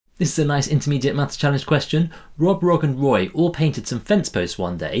This is a nice intermediate maths challenge question. Rob, Rog and Roy all painted some fence posts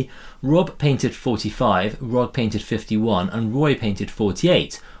one day. Rob painted 45, Rog painted 51 and Roy painted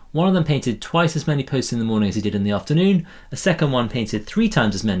 48. One of them painted twice as many posts in the morning as he did in the afternoon. A second one painted 3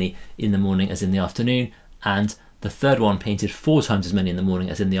 times as many in the morning as in the afternoon. And the third one painted 4 times as many in the morning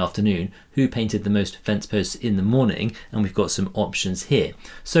as in the afternoon. Who painted the most fence posts in the morning? And we've got some options here.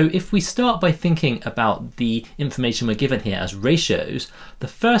 So if we start by thinking about the information we're given here as ratios, the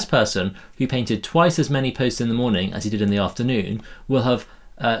first person who painted twice as many posts in the morning as he did in the afternoon will have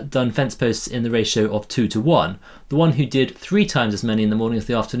done fence posts in the ratio of 2 to 1. The one who did 3 times as many in the morning as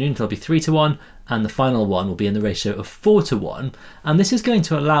the afternoon will be 3 to 1, and the final one will be in the ratio of 4 to 1. And this is going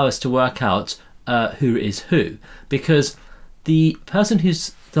to allow us to work out who is who, because the person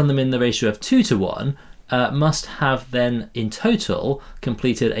who's done them in the ratio of 2 to 1 must have then in total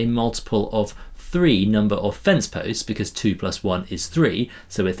completed a multiple of 3 number of fence posts, because 2 plus 1 is 3,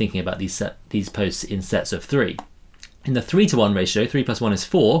 so we're thinking about these posts in sets of 3. In the 3 to 1 ratio, 3 plus 1 is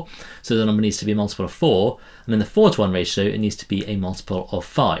 4, so the number needs to be a multiple of 4, and in the 4 to 1 ratio it needs to be a multiple of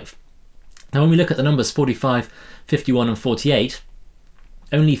 5. Now when we look at the numbers 45, 51 and 48,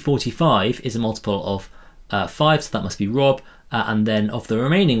 only 45 is a multiple of 5, so that must be Rob, and then of the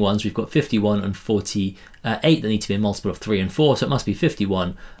remaining ones we've got 51 and 48 that need to be a multiple of 3 and 4, so it must be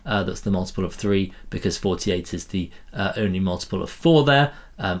 51 that's the multiple of 3, because 48 is the only multiple of 4 there,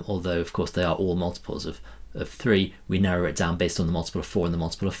 although of course they are all multiples of 3, we narrow it down based on the multiple of 4 and the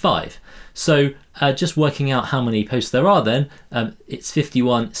multiple of 5. So just working out how many posts there are then, it's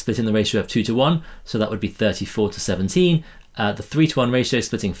 51 split in the ratio of 2 to 1, so that would be 34 to 17. The 3 to 1 ratio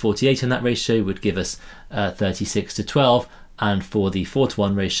splitting 48 in that ratio would give us 36 to 12, and for the 4 to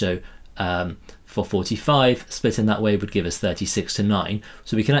 1 ratio for 45 split in that way would give us 36 to 9.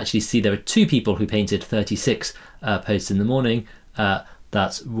 So we can actually see there are 2 people who painted 36 posts in the morning.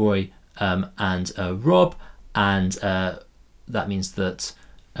 That's Roy and Rob, and that means that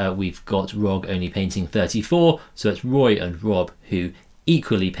we've got Rog only painting 34, so it's Roy and Rob who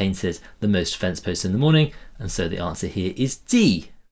equally painted the most fence posts in the morning, and so the answer here is D.